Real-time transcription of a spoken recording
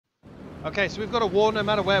Okay, so we've got a war no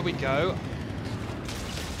matter where we go.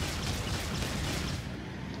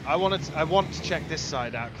 I want to check this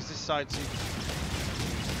side out because this side seems.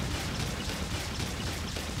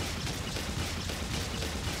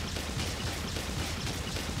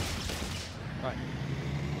 Right.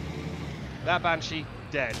 That Banshee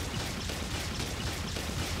dead.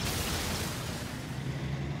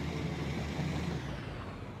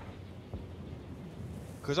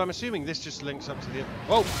 Because I'm assuming this just links up to the.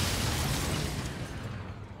 Whoa!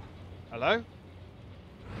 Hello?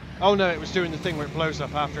 Oh no, it was doing the thing where it blows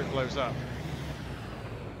up after it blows up.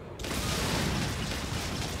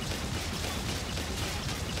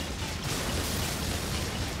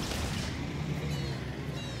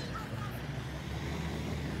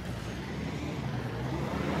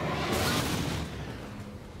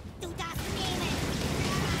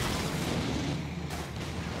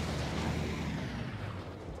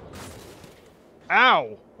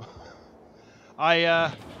 Ow!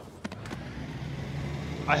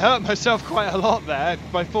 I hurt myself quite a lot there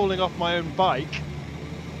by falling off my own bike.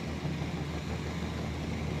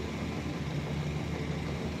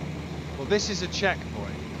 Well, this is a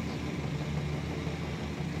checkpoint.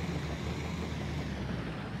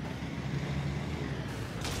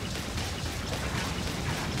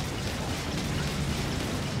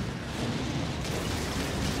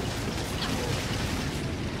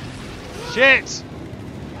 Shit!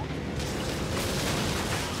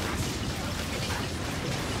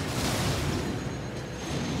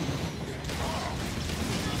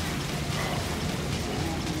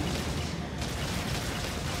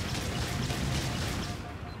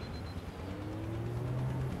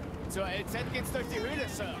 Zur LZ geht's durch die Höhle,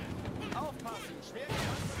 Sir. Aufpassen, schwer.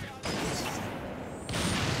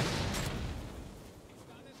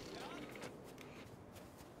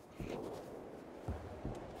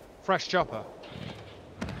 Fresh chopper.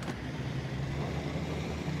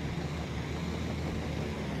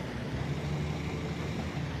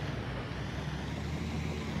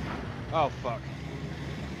 Oh, fuck.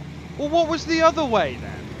 Well, what was the other way,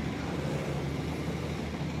 then?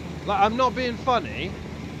 Like, I'm not being funny.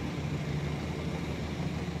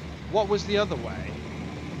 What was the other way?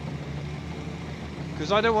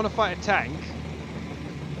 Because I don't want to fight a tank.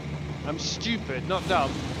 I'm stupid, not dumb.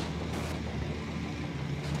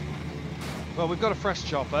 Well, we've got a fresh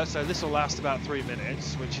chopper, so this will last about 3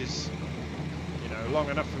 minutes, which is, you know, long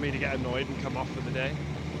enough for me to get annoyed and come off for the day.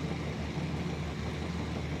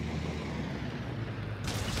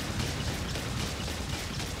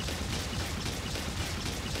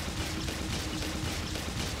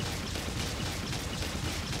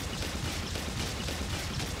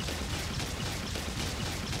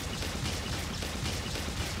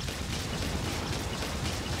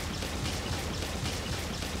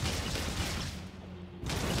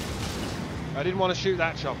 I didn't want to shoot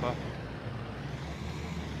that chopper.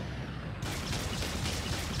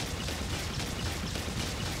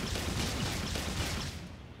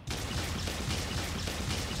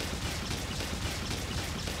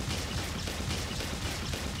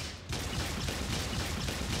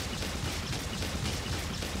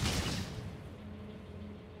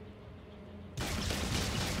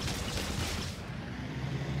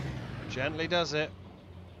 Gently does it.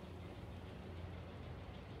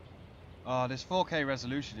 Oh, this 4K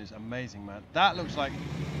resolution is amazing, man. That looks like...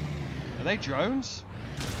 Are they drones?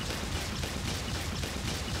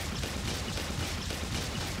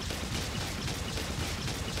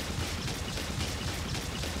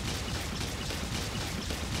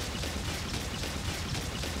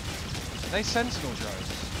 Are they Sentinel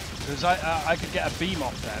drones? Because I could get a beam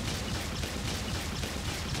off them.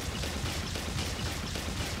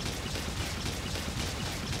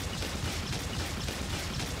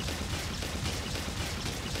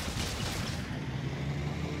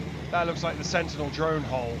 That looks like the Sentinel drone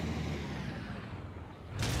hole.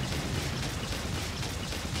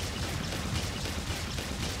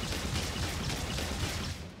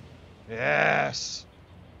 Yes!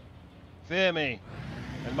 Fear me.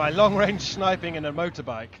 And my long-range sniping in a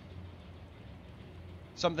motorbike.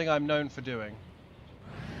 Something I'm known for doing.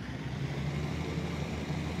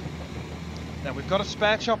 Now we've got a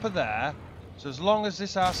spare chopper there, so as long as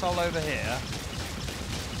this arsehole over here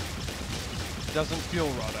doesn't fuel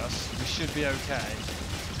rod us, we should be okay.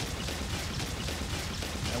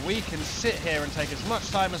 And we can sit here and take as much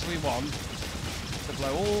time as we want to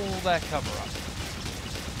blow all their cover up.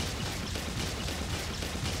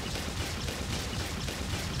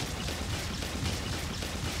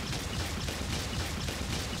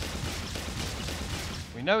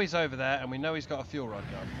 We know he's over there, and we know he's got a fuel rod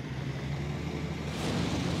gun.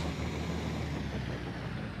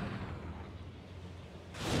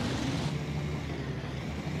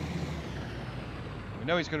 We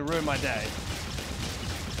know he's going to ruin my day.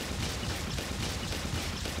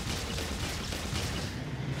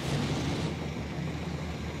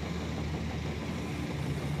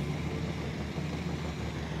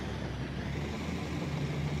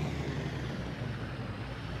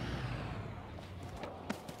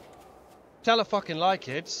 Tell a fucking lie,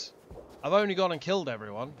 kids. I've only gone and killed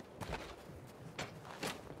everyone.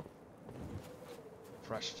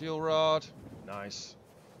 Fresh fuel rod. Nice.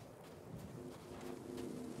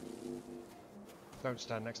 Don't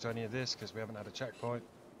stand next to any of this because we haven't had a checkpoint.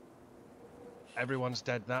 Everyone's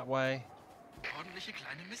dead that way. Ordentliche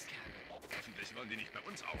kleine Mistkerle. Hoffentlich wollen die nicht bei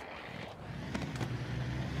uns aufräumen.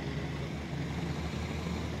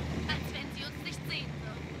 Als wenn sie uns nicht sehen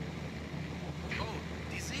würden. Oh,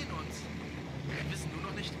 die sehen uns. Wir wissen nur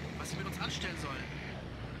noch nicht, was sie mit uns anstellen sollen.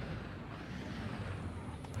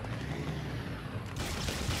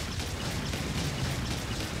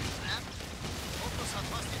 Fokus hat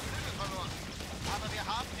fast die Flügel verloren. Aber wir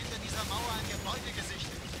haben hinter dieser Mauer ein Gebäude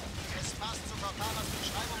gesichtet. Es passt zu Cortanas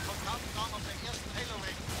Beschreibung vom Kartenraum auf dem ersten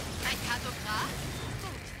Halo-Ring. Ein Kartograf?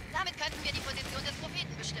 Gut, damit könnten wir die Position des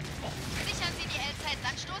Propheten bestimmen. Sichern Sie die LZ,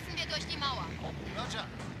 dann stoßen wir durch die Mauer. Roger,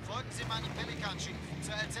 folgen Sie meinem Pelikan, Chief.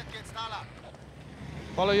 Zur LZ geht's da lang.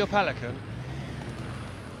 Follow your pelican.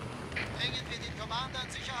 Bringen wir den Commander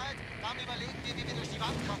in Sicherheit, dann überlegen wir, wie wir durch die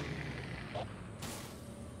Wand kommen.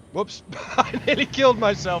 Whoops. I nearly killed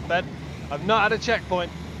myself then. I've not had a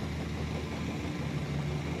checkpoint.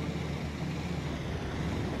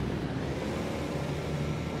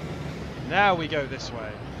 Now we go this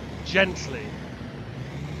way. Gently.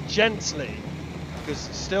 Gently. Because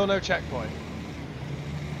still no checkpoint.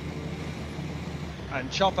 And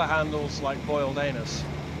chopper handles like boiled anus.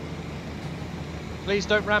 Please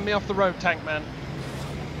don't ram me off the road, tank man.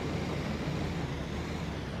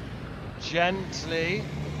 Gently.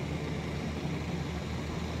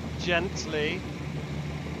 Gently.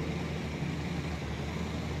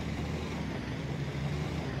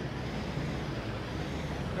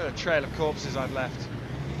 Look at the trail of corpses I've left.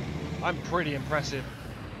 I'm pretty impressive.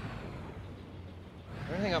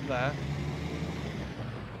 Anything up there?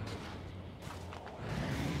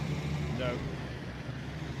 No.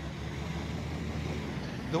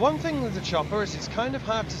 The one thing with the chopper is it's kind of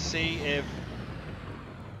hard to see if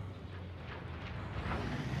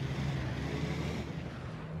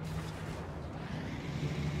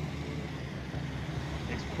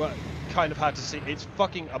well, kind of hard to see. It's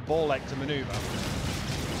fucking a ball ache to maneuver.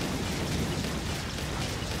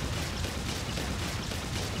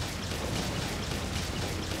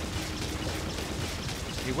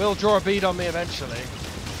 He will draw a bead on me eventually.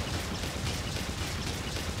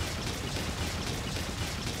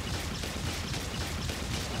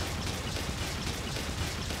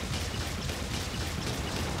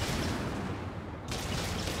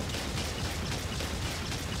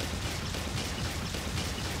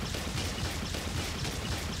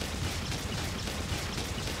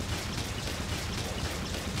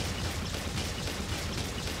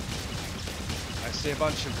 I see a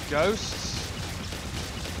bunch of ghosts.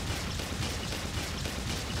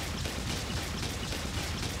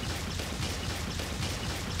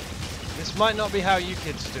 This might not be how you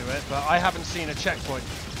kids do it, but I haven't seen a checkpoint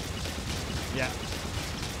yet.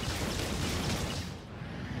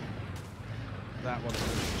 That one's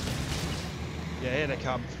good. Yeah, here they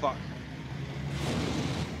come. Fuck.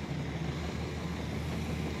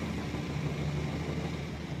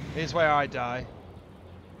 Here's where I die.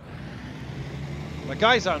 The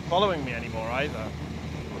guys aren't following me anymore either.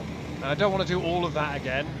 And I don't want to do all of that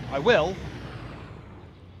again. I will.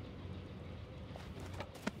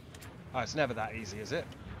 Oh, it's never that easy, is it?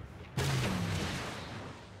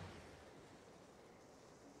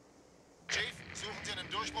 Chief, suchen Sie einen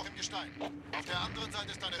Durchbruch im Gestein. Auf der anderen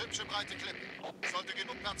Seite ist eine hübsche breite Klippe. Sollte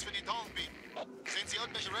genug Platz für die Dornen bieten. Sehen Sie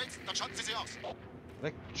irgendwelche Raids? Dann schalten Sie sie aus.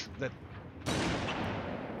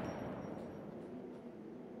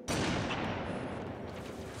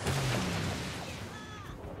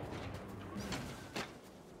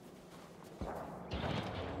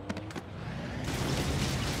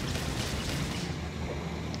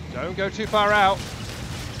 Don't go too far out.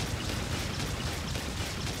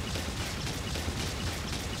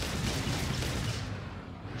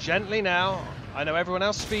 Gently now. I know everyone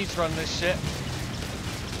else speeds run this shit.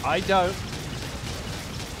 I don't.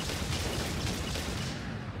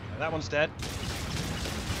 That one's dead.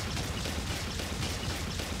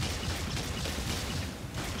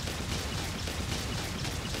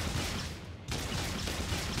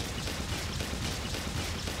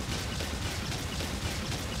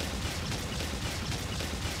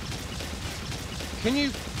 Can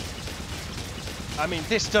you... I mean,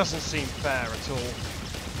 this doesn't seem fair at all.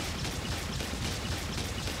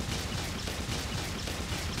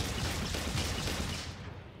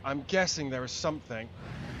 I'm guessing there is something.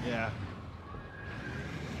 Yeah.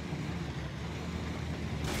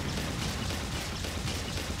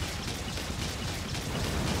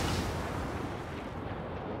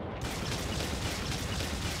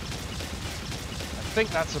 I think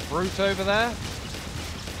that's a brute over there.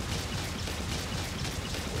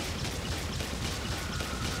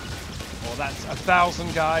 Or that's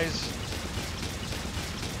 1,000 guys.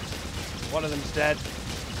 One of them's dead.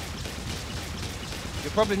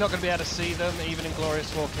 You're probably not going to be able to see them, even in glorious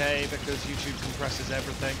 4K, because YouTube compresses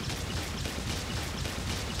everything.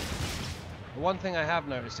 The one thing I have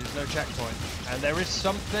noticed is no checkpoint, and there is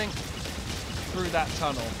something through that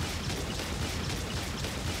tunnel.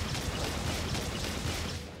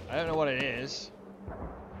 I don't know what it is.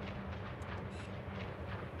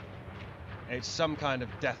 It's some kind of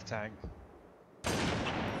death tank.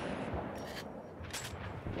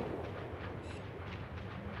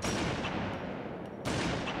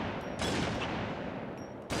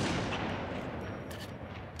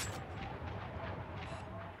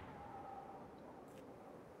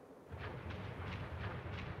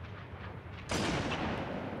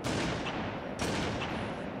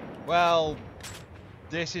 Well,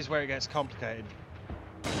 this is where it gets complicated.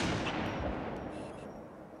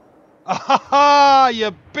 Ah,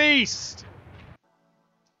 you beast!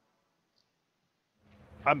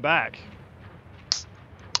 I'm back.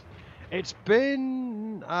 It's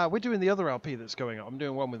been... we're doing the other LP that's going on. I'm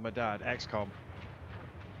doing one with my dad, XCOM.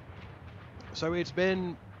 So it's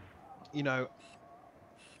been, you know,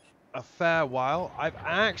 a fair while. I've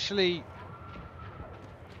actually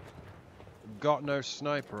got no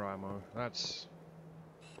sniper ammo. That's...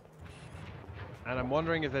 And I'm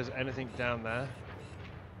wondering if there's anything down there.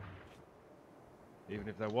 Even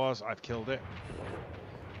if there was, I've killed it.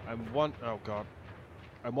 Oh god.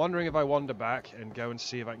 I'm wondering if I wander back and go and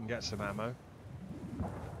see if I can get some ammo.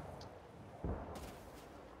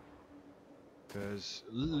 Because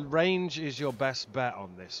range is your best bet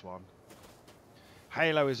on this one.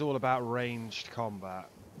 Halo is all about ranged combat.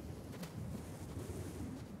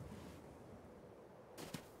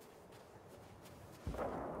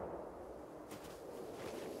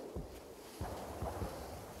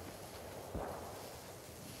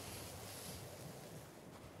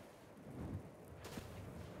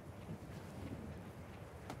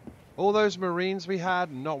 All those Marines we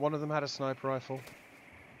had, not one of them had a sniper rifle.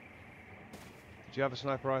 Did you have a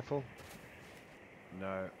sniper rifle?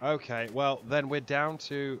 No. Okay, well, then we're down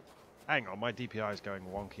to... Hang on, my DPI is going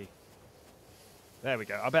wonky. There we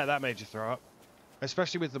go. I bet that made you throw up.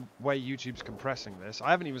 Especially with the way YouTube's compressing this. I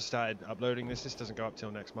haven't even started uploading this. This doesn't go up till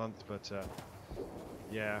next month, but...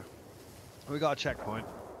 yeah. We got a checkpoint.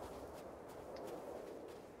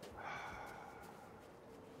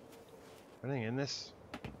 Anything in this?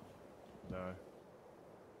 No.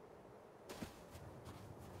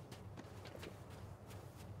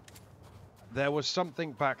 There was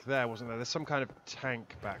something back there, wasn't there? There's some kind of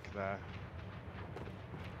tank back there.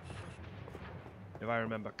 If I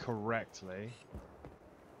remember correctly.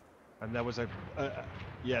 And there was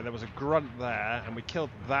yeah, there was a grunt there, and we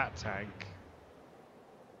killed that tank.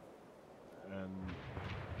 And...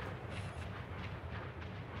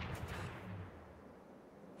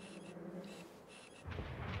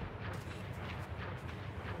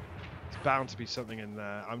 bound to be something in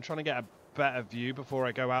there. I'm trying to get a better view before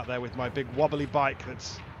I go out there with my big wobbly bike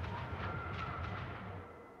that's...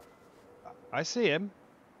 I see him.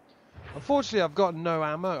 Unfortunately, I've got no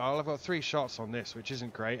ammo. I've got 3 shots on this, which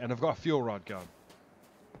isn't great, and I've got a fuel rod gun.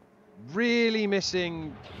 Really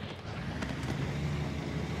missing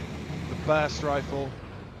the burst rifle.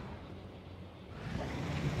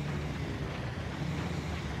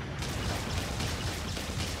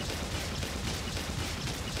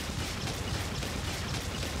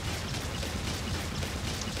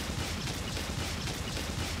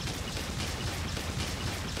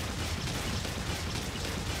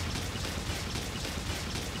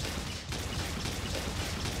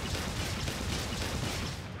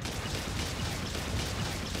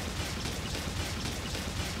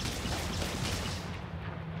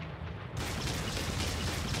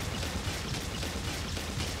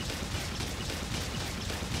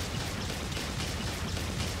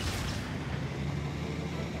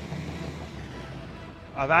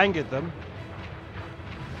 I've angered them.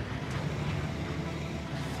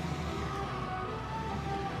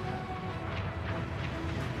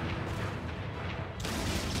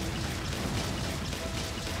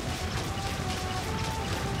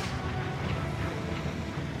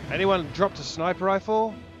 Anyone dropped a sniper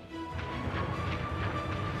rifle?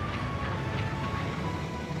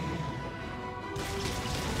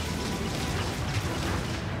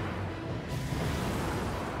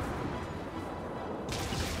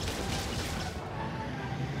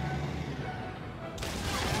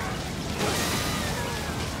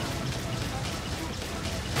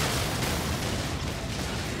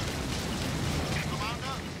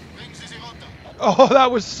 Commander, bringen Sie sie runter. Oh,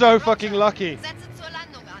 that was so fucking lucky. Setze zur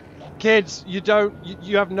Landung an. Kids,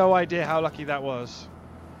 you have no idea how lucky that was.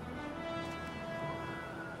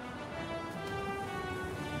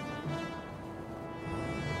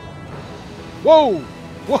 Whoa!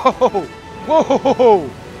 Whoa! Whoa!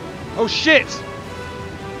 Oh shit!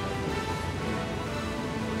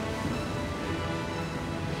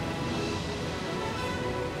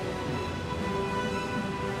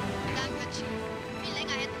 Danke, Chief. Viel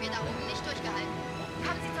länger hätten wir da oben nicht durchgehalten.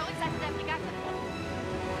 Kommen Sie zur Rückseite der Fregatte.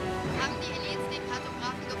 Haben die Aliens den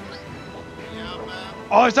Kartografen gefunden? Ja, Ma'am.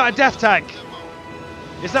 Oh, is that a death tank?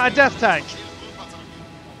 Is that a death tank?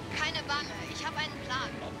 Keine Bange, ich habe einen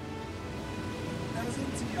Plan. Da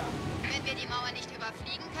sind sie ja. Wenn wir die Mauer nicht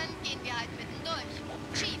überfliegen können, gehen wir halt mittendurch.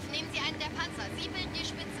 Chief, nehmen Sie einen der Panzer. Sie bilden die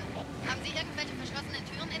Spitze. Haben Sie irgendwelche verschlossenen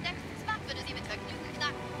Türen entdeckt? Spark würde sie mit Vergnügen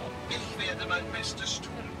knacken. Ich werde mein Bestes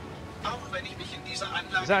tun. Auch wenn ich mich in dieser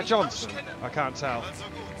Anlage Is that nicht Johnson? auskenne. I can't tell. Also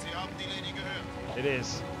gut, Sie haben die Lady gehört. It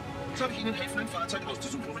is. Soll ich Ihnen helfen, ein Fahrzeug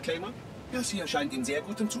auszusuchen, Reclaimer? Das hier scheint in sehr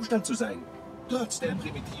gutem Zustand zu sein. Trotz der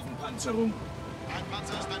primitiven Panzerung. Ein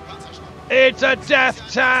Panzer ist ein Panzerschlag. It's a death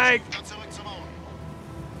tank! Dann zurück zur Mauer.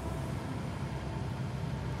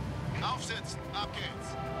 Aufsitzen, ab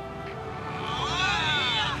geht's.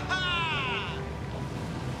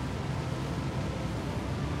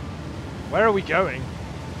 Where are we going?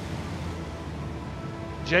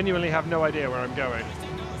 Genuinely have no idea where I'm going.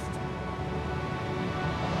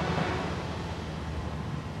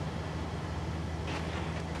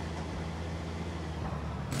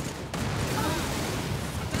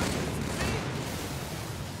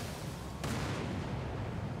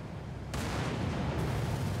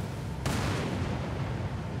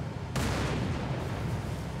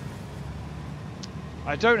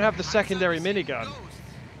 I don't have the secondary minigun.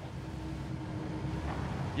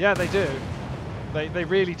 Yeah, they do. They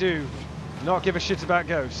really do not give a shit about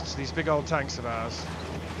ghosts, these big old tanks of ours.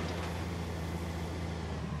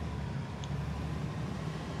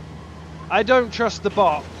 I don't trust the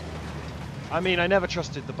bot. I mean, I never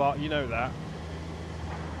trusted the bot, you know that.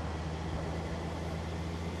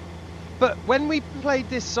 But when we played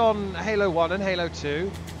this on Halo 1 and Halo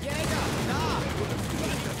 2...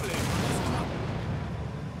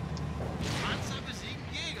 Panzer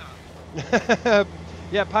besiegen Jäger.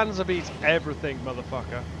 yeah, Panzer beats everything,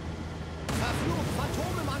 motherfucker. Verflucht,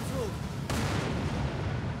 Phantom im Anflug!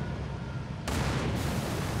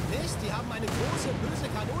 Nicht, die haben eine große, böse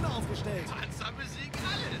Kanone aufgestellt. Panzer besiegen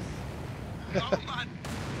alles. Oh Mann,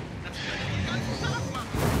 das könnte ich den ganzen Tag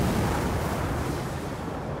machen.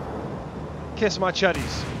 Kiss my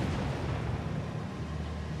chuddies.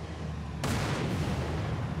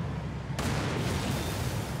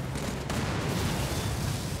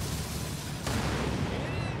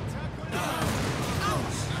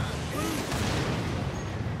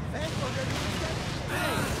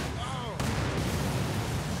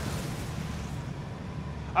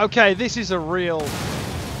 Okay, this is a real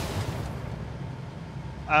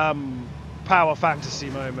power fantasy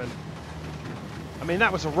moment. I mean,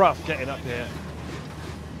 that was rough getting up here.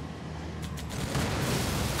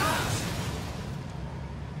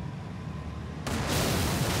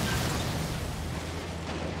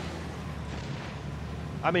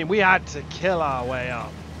 I mean, we had to kill our way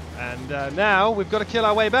up, and now we've got to kill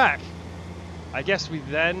our way back. I guess we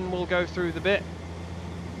then will go through the bit,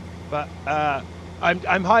 but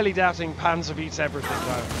I'm highly doubting Panzer beats everything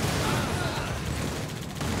though.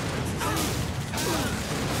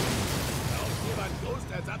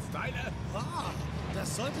 Ah,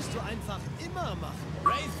 das solltest du einfach immer machen.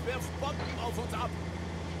 Wraith wirft Bomben auf uns ab.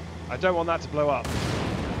 I don't want that to blow up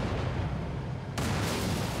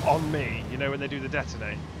on me, you know, when they do the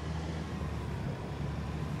detonate.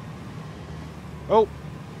 Oh!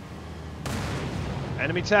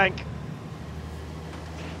 Enemy tank!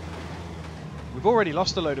 We've already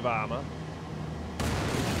lost a load of armor.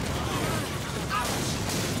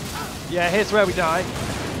 Yeah, here's where we die.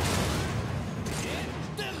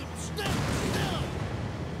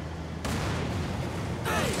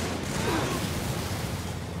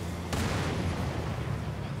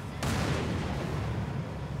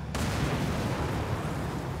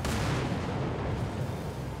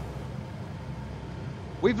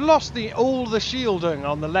 We've lost all the shielding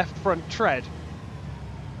on the left front tread.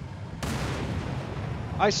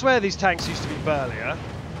 I swear these tanks used to be burlier.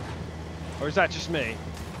 Or is that just me?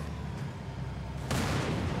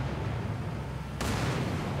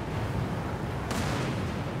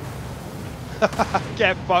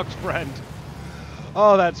 Get fucked, friend.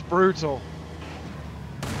 Oh, that's brutal.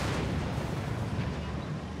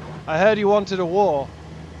 I heard you wanted a war.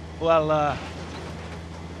 Well,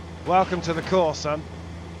 welcome to the core, son.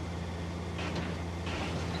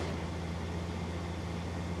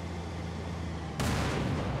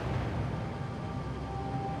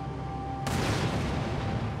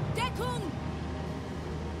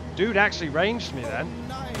 Dude actually ranged me then.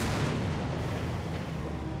 Nein.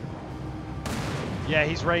 Yeah,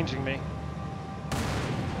 he's ranging me.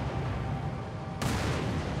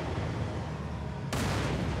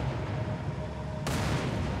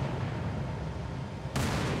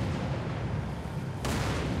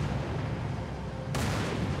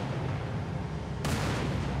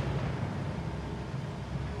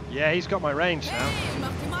 Yeah, he's got my range now. Hey,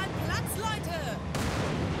 macht ihr mal Platz, Leute!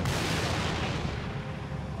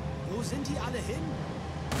 Wo sind die alle hin?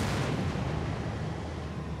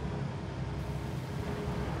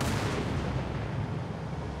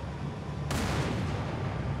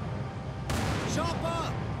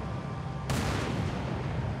 Chopper!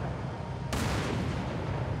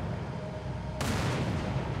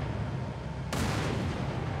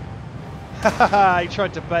 Haha, he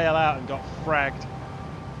tried to bail out and got fragged.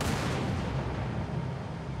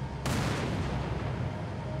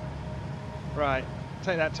 Right,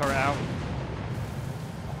 take that turret out.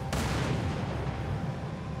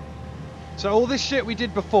 So all this shit we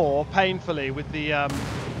did before, painfully, with the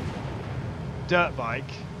dirt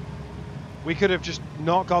bike, we could have just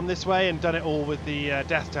not gone this way and done it all with the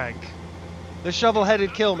death tank. The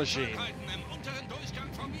shovel-headed kill machine.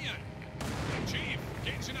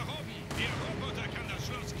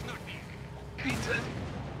 Bitte?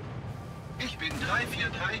 Ich bin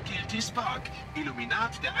 343 Guilty Spark,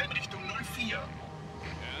 Illuminat der Einrichtung 04. Ja,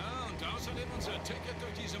 und außerdem unser Ticket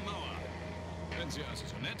durch diese Mauer. Wenn Sie also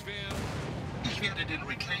so nett wären. Ich werde den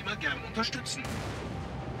Reclaimer gern unterstützen.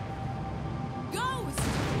 Ghost!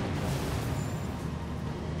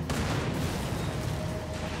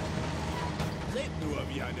 Lebt nur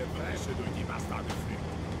wie eine Bresche durch die Bastarde fliegt.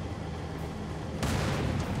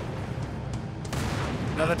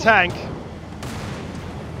 Another tank.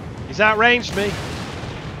 He's outranged me.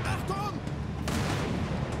 Achtung!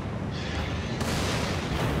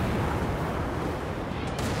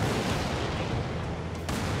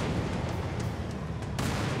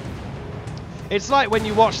 It's like when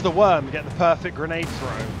you watch the worm get the perfect grenade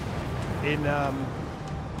throw in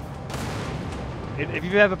if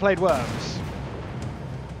you've ever played Worms.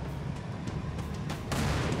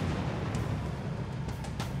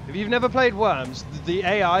 If you've never played Worms, the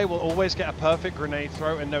AI will always get a perfect grenade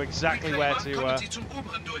throw and know exactly where to Kommen Sie zum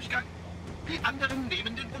oberen Durchgang. Die anderen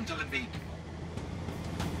nehmen den unteren Weg.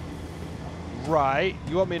 Right,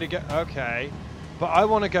 you want me to go, okay, but I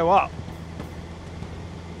want to go up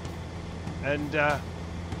and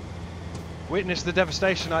witness the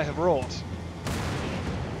devastation I have wrought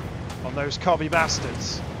on those cobby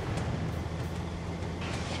bastards.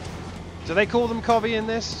 Do they call them cobby in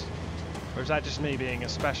this? Or is that just me being a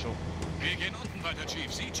special? Wir gehen unten weiter, Chief.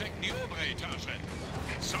 Sie checken die obere Etage.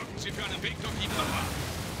 Sorgen Sie für einen Weg durch die Mauer.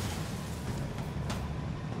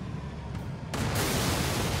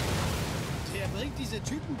 Der bringt diese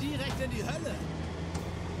Typen direkt in die Hölle.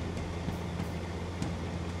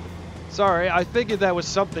 Sorry, I figured there was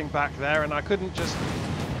something back there and I couldn't just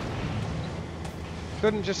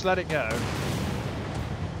let it go.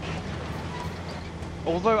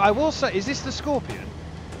 Although I will say, is this the Scorpion?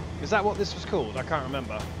 Is that what this was called? I can't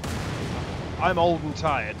remember. I'm old and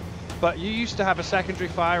tired. But you used to have a secondary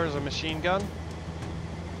fire as a machine gun.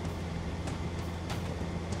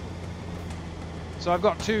 So I've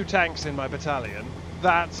got 2 tanks in my battalion.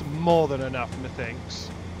 That's more than enough,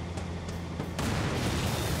 methinks.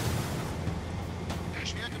 Der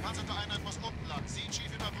schwer gepanzerte Einheit muss unten lang. Sie,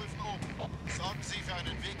 Chief, überprüfen oben. Sorgen Sie für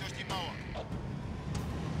einen Weg durch die Mauer.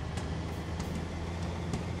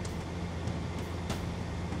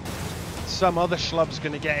 Some other schlub's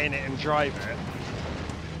gonna get in it and drive it.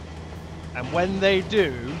 And when they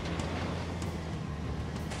do...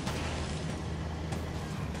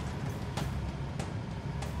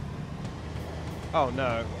 Oh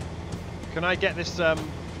no. Can I get this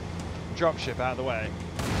dropship out of the way?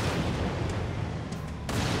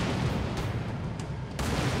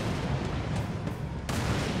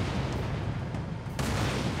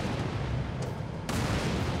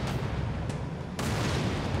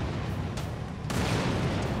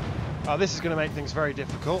 Oh, this is going to make things very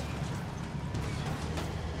difficult.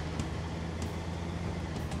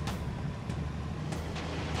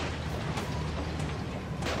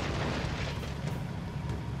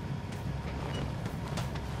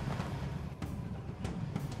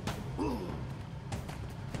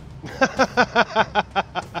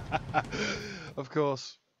 Of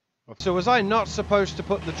course. So was I not supposed to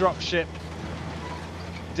put the dropship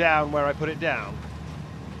down where I put it down?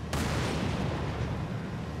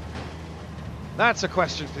 That's a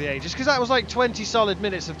question for the ages, because that was like 20 solid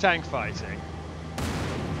minutes of tank fighting.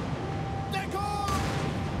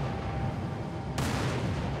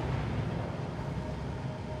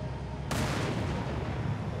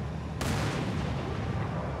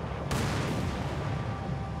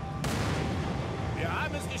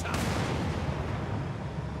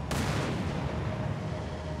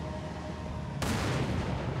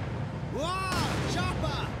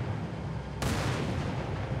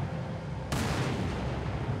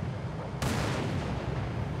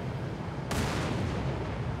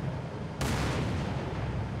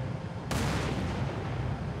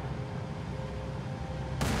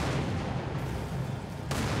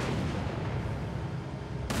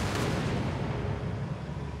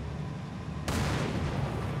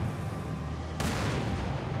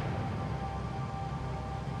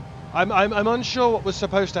 I'm unsure what was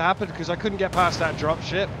supposed to happen because I couldn't get past that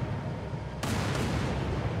dropship.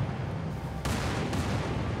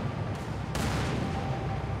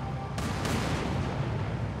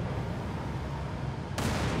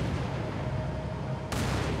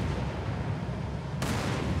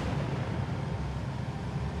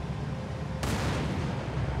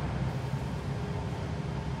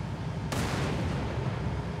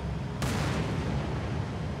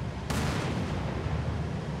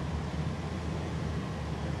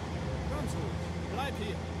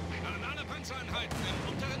 An alle Panzereinheiten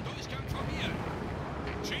im unteren Durchgang von mir.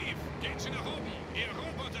 Chief, gehen Sie nach oben. Ihr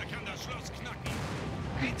Roboter kann das Schloss knacken.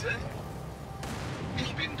 Bitte?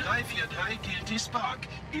 Ich bin 343 Guilty Spark,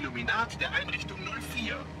 Illuminat der Einrichtung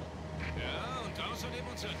 04. Ja, und außerdem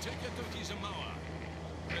unser Ticket durch diese Mauer.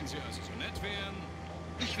 Wenn Sie also so nett wären...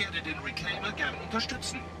 Ich werde den Reclaimer gern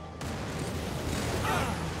unterstützen.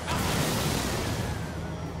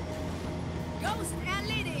 Ghost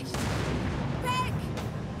erledigt! Weg!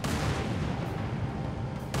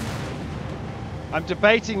 I'm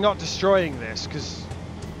debating not destroying this because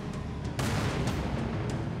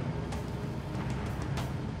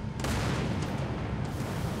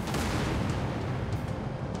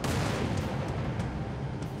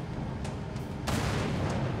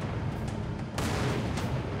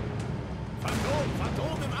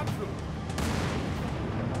Phantom im Abflug!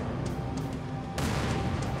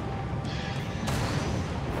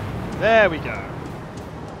 there we go.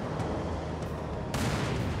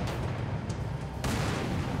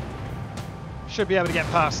 Should be able to get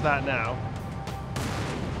past that now.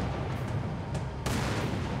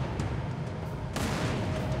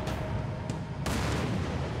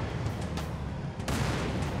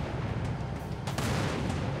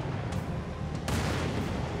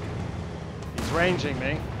 He's ranging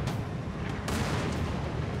me.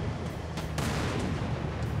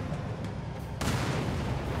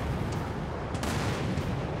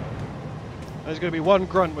 There's going to be one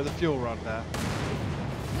grunt with a fuel rod there.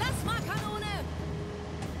 Plasmakanone!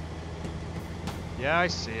 Yeah, I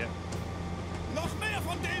see it. Noch mehr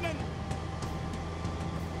von denen!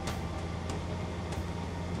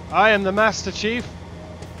 I am the Master Chief.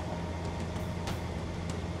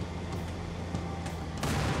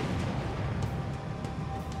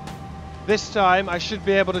 This time I should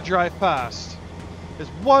be able to drive past. There's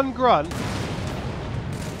one grunt.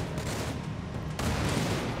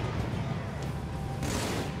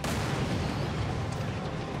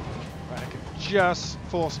 Right, I can just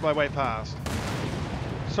force my way past.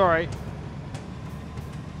 Sorry.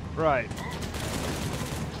 Right.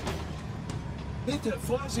 Bitte,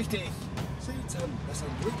 vorsichtig! Seltsam, dass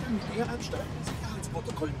ein Durchgang mit derart starken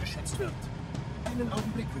Sicherheitsprotokollen geschätzt wird. Einen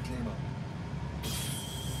Augenblick, Reclaimer.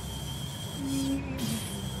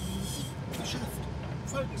 Geschafft.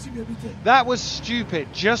 Folgen Sie mir bitte. That was stupid.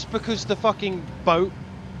 Just because the fucking boat...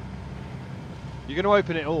 You're going to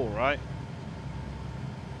open it all, right?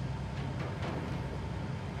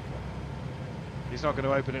 He's not going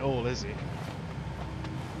to open it all, is he?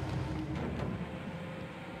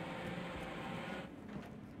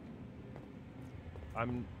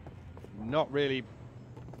 I'm not really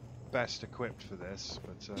best equipped for this,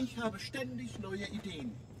 but... Ich habe ständig neue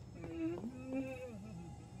Ideen.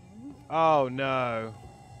 Oh no.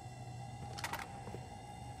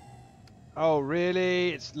 Oh really?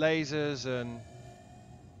 It's lasers and...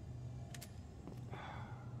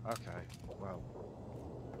 Okay, well.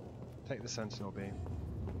 Take the sentinel beam.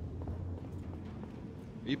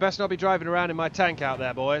 You best not be driving around in my tank out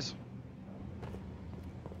there, boys.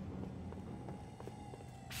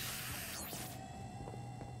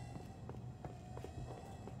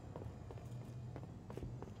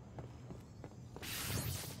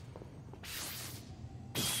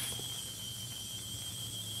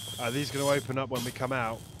 Are these going to open up when we come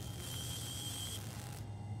out?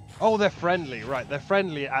 Oh, they're friendly. Right, they're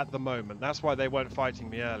friendly at the moment. That's why they weren't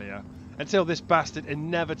fighting me earlier. Until this bastard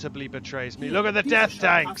inevitably betrays me. Look at the death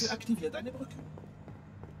tanks!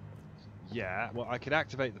 Yeah, well, I could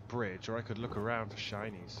activate the bridge, or I could look around for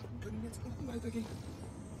shinies.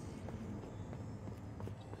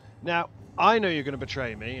 Now, I know you're going to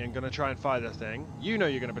betray me and going to try and fire the thing. You know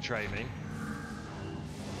you're going to betray me.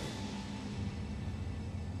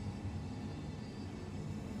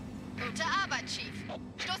 Gute Arbeit, Chief.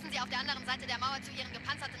 Stoßen Sie auf der anderen Seite der Mauer zu Ihren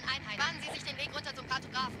gepanzerten Einheiten. Bahnen Sie sich den Weg runter zum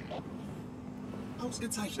Kartografen.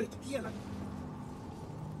 Ausgezeichnet. Hier lang.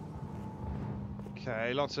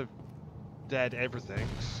 Okay, lots of dead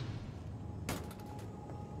everythings.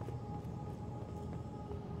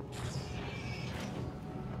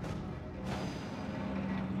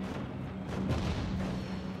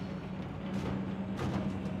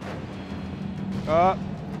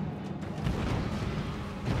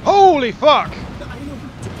 Holy fuck! Beeilung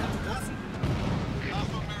zum Kartografen.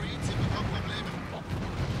 Achtung, Marines, ihr bekommt Probleme.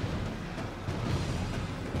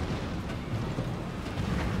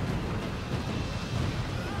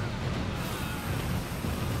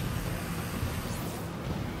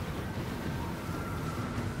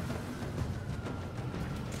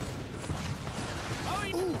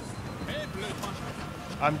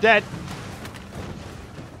 I'm dead.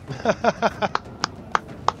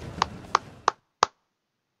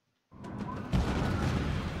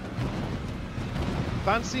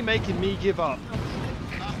 Fancy making me give up.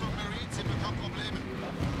 Achtung, Marines, ihr bekommt Probleme.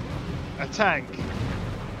 A tank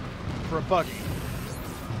for a buggy.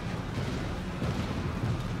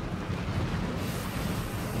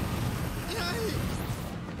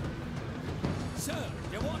 Sir,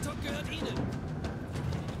 der Warthog gehört Ihnen.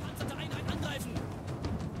 Gepanzerte Einheit angreifen.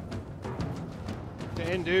 Get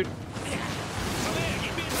in, dude.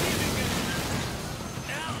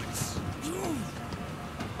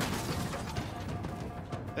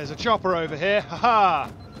 There's a chopper over here. Haha!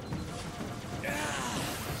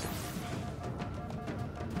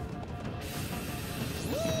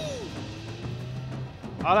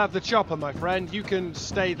 I'll have the chopper, my friend. You can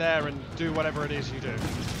stay there and do whatever it is you do.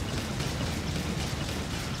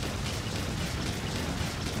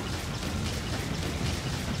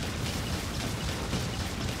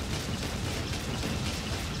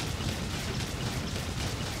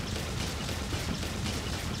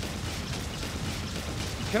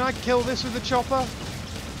 Can I kill this with the chopper?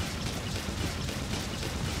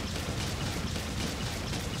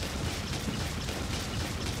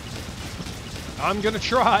 I'm gonna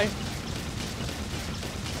try.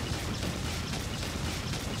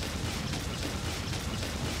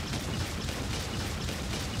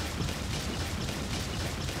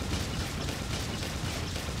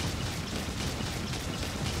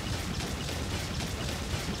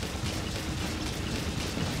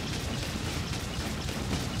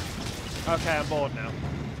 Okay, I'm bored now.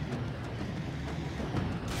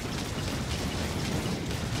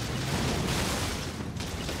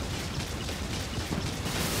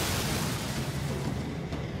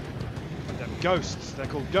 Them ghosts, they're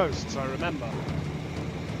called ghosts, I remember.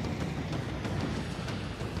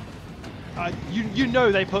 You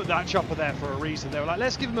know they put that chopper there for a reason. They were like,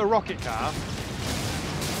 let's give him a rocket car.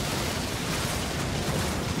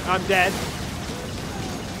 I'm dead.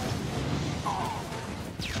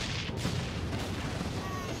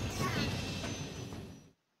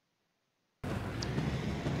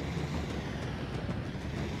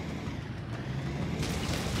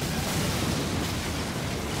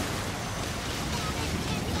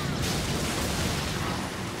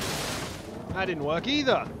 That didn't work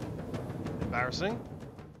either. Embarrassing.